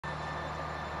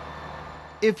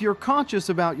If you're conscious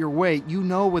about your weight, you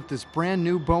know what this brand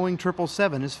new Boeing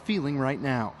 777 is feeling right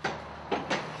now.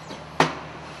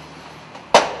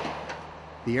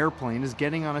 The airplane is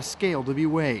getting on a scale to be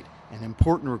weighed, an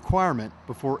important requirement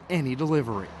before any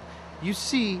delivery. You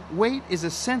see, weight is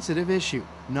a sensitive issue,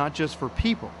 not just for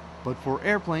people, but for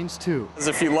airplanes too.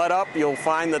 If you let up, you'll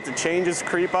find that the changes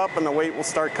creep up and the weight will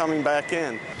start coming back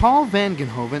in. Paul Van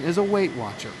Genhoven is a weight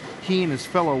watcher. He and his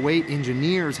fellow weight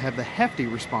engineers have the hefty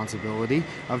responsibility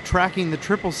of tracking the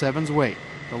 777's weight.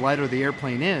 The lighter the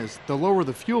airplane is, the lower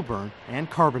the fuel burn and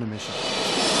carbon emissions.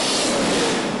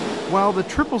 While the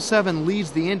 777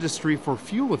 leads the industry for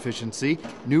fuel efficiency,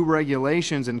 new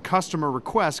regulations and customer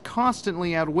requests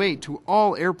constantly add weight to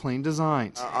all airplane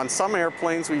designs. On some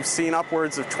airplanes, we've seen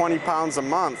upwards of 20 pounds a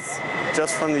month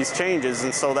just from these changes,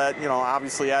 and so that,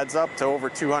 obviously adds up to over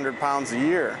 200 pounds a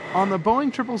year. On the Boeing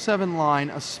 777 line,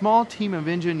 a small team of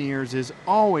engineers is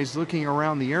always looking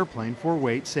around the airplane for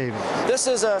weight savings. This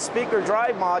is a speaker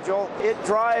drive module. It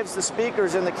drives the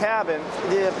speakers in the cabin.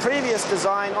 The previous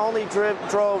design only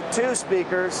drove 2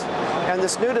 speakers, and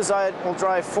this new design will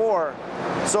drive 4.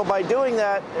 So by doing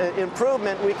that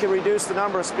improvement, we can reduce the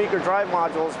number of speaker drive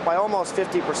modules by almost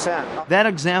 50%. That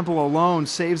example alone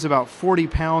saves about 40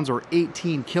 pounds or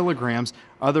 18 kilograms.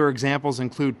 Other examples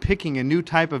include picking a new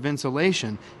type of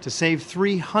insulation to save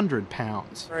 300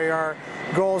 pounds. Our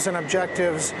goals and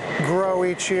objectives grow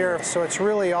each year, so it's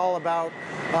really all about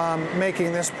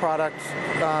making this product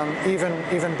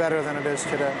even better than it is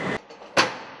today.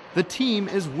 The team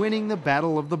is winning the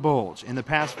battle of the bulge. In the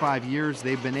past 5 years,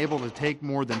 they've been able to take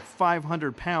more than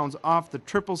 500 pounds off the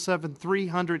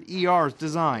 777-300ER's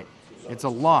design. It's a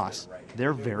loss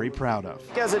they're very proud of.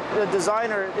 As a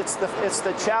designer, it's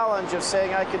the challenge of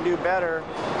saying I can do better,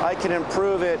 I can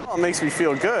improve it. Well, it makes me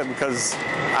feel good because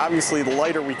obviously the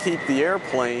lighter we keep the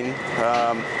airplane,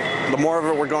 the more of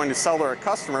it we're going to sell to our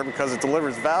customer because it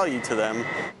delivers value to them.